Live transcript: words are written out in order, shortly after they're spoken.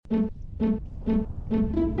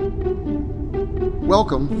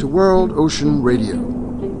Welcome to World Ocean Radio.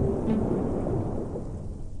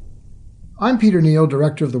 I'm Peter Neal,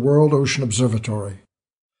 Director of the World Ocean Observatory.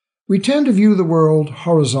 We tend to view the world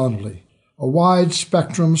horizontally, a wide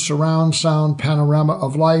spectrum surround sound panorama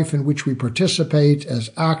of life in which we participate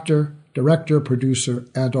as actor, director, producer,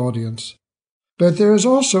 and audience. But there is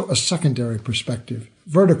also a secondary perspective,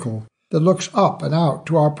 vertical, that looks up and out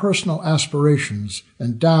to our personal aspirations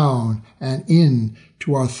and down and in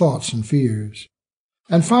to our thoughts and fears.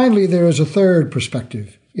 And finally, there is a third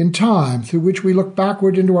perspective, in time, through which we look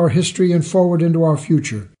backward into our history and forward into our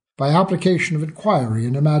future, by application of inquiry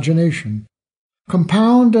and imagination.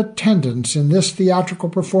 Compound attendance in this theatrical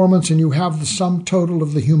performance and you have the sum total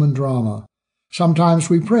of the human drama. Sometimes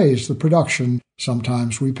we praise the production,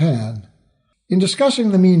 sometimes we pan. In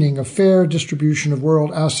discussing the meaning of fair distribution of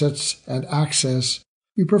world assets and access,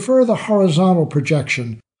 we prefer the horizontal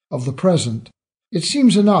projection of the present. It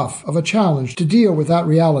seems enough of a challenge to deal with that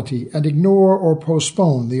reality and ignore or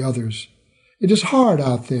postpone the others. It is hard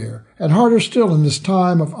out there, and harder still in this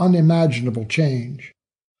time of unimaginable change.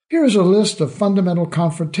 Here is a list of fundamental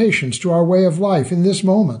confrontations to our way of life in this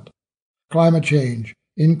moment. Climate change,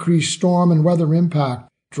 increased storm and weather impact,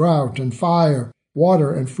 drought and fire,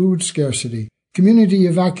 water and food scarcity, community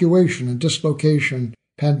evacuation and dislocation,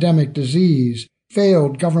 pandemic disease,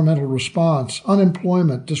 failed governmental response,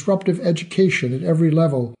 unemployment, disruptive education at every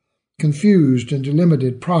level, confused and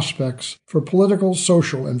delimited prospects for political,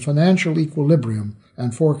 social, and financial equilibrium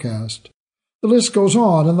and forecast. The list goes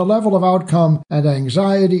on, and the level of outcome and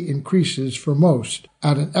anxiety increases for most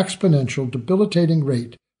at an exponential, debilitating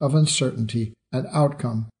rate of uncertainty and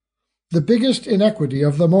outcome. The biggest inequity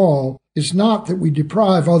of them all is not that we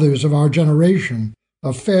deprive others of our generation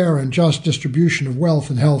of fair and just distribution of wealth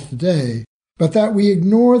and health today, but that we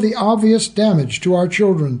ignore the obvious damage to our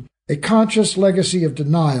children, a conscious legacy of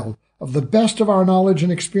denial of the best of our knowledge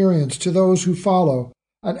and experience to those who follow,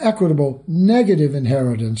 an equitable, negative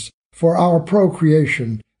inheritance for our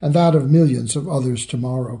procreation and that of millions of others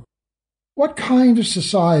tomorrow. What kind of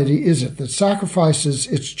society is it that sacrifices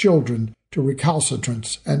its children to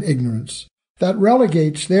recalcitrance and ignorance, that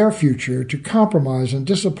relegates their future to compromise and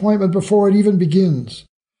disappointment before it even begins?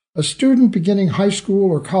 A student beginning high school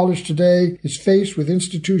or college today is faced with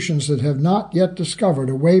institutions that have not yet discovered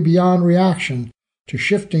a way beyond reaction to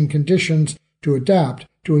shifting conditions to adapt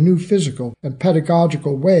to a new physical and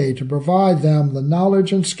pedagogical way to provide them the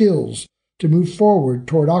knowledge and skills to move forward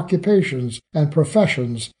toward occupations and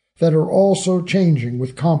professions that are also changing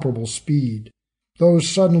with comparable speed. Those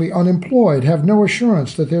suddenly unemployed have no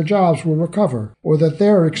assurance that their jobs will recover or that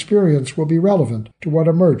their experience will be relevant to what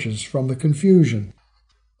emerges from the confusion.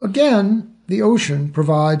 Again, the ocean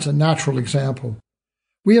provides a natural example.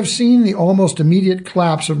 We have seen the almost immediate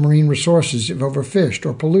collapse of marine resources if overfished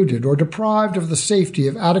or polluted or deprived of the safety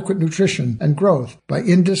of adequate nutrition and growth by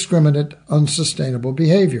indiscriminate, unsustainable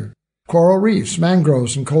behavior. Coral reefs,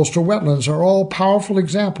 mangroves, and coastal wetlands are all powerful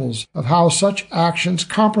examples of how such actions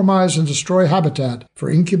compromise and destroy habitat for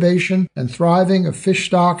incubation and thriving of fish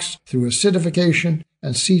stocks through acidification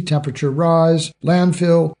and sea temperature rise,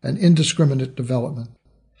 landfill, and indiscriminate development.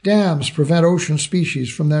 Dams prevent ocean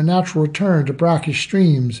species from their natural return to brackish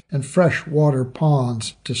streams and freshwater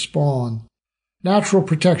ponds to spawn. Natural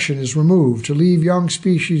protection is removed to leave young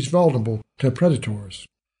species vulnerable to predators.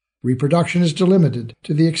 Reproduction is delimited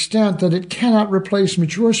to the extent that it cannot replace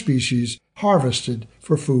mature species harvested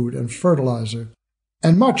for food and fertilizer.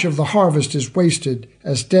 And much of the harvest is wasted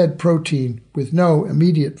as dead protein with no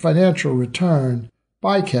immediate financial return,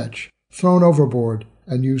 bycatch, thrown overboard,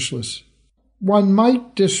 and useless. One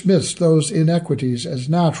might dismiss those inequities as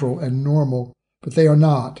natural and normal, but they are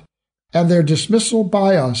not, and their dismissal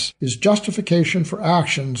by us is justification for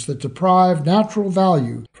actions that deprive natural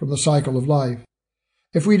value from the cycle of life.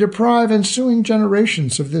 If we deprive ensuing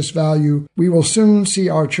generations of this value, we will soon see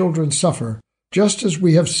our children suffer, just as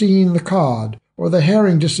we have seen the cod or the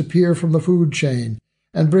herring disappear from the food chain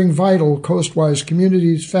and bring vital coastwise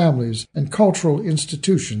communities, families, and cultural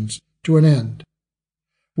institutions to an end.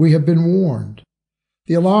 We have been warned.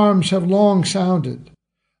 The alarms have long sounded.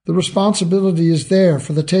 The responsibility is there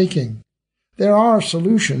for the taking. There are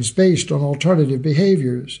solutions based on alternative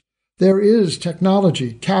behaviors. There is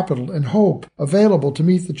technology, capital, and hope available to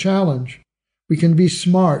meet the challenge. We can be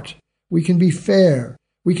smart. We can be fair.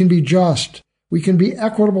 We can be just. We can be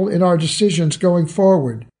equitable in our decisions going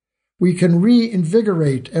forward. We can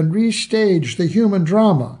reinvigorate and restage the human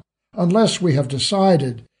drama, unless we have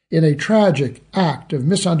decided, in a tragic act of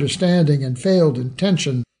misunderstanding and failed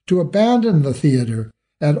intention, to abandon the theater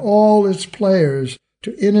and all its players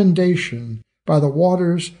to inundation by the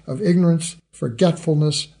waters of ignorance,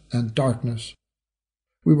 forgetfulness, and darkness.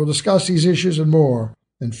 We will discuss these issues and more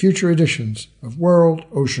in future editions of World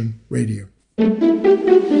Ocean Radio.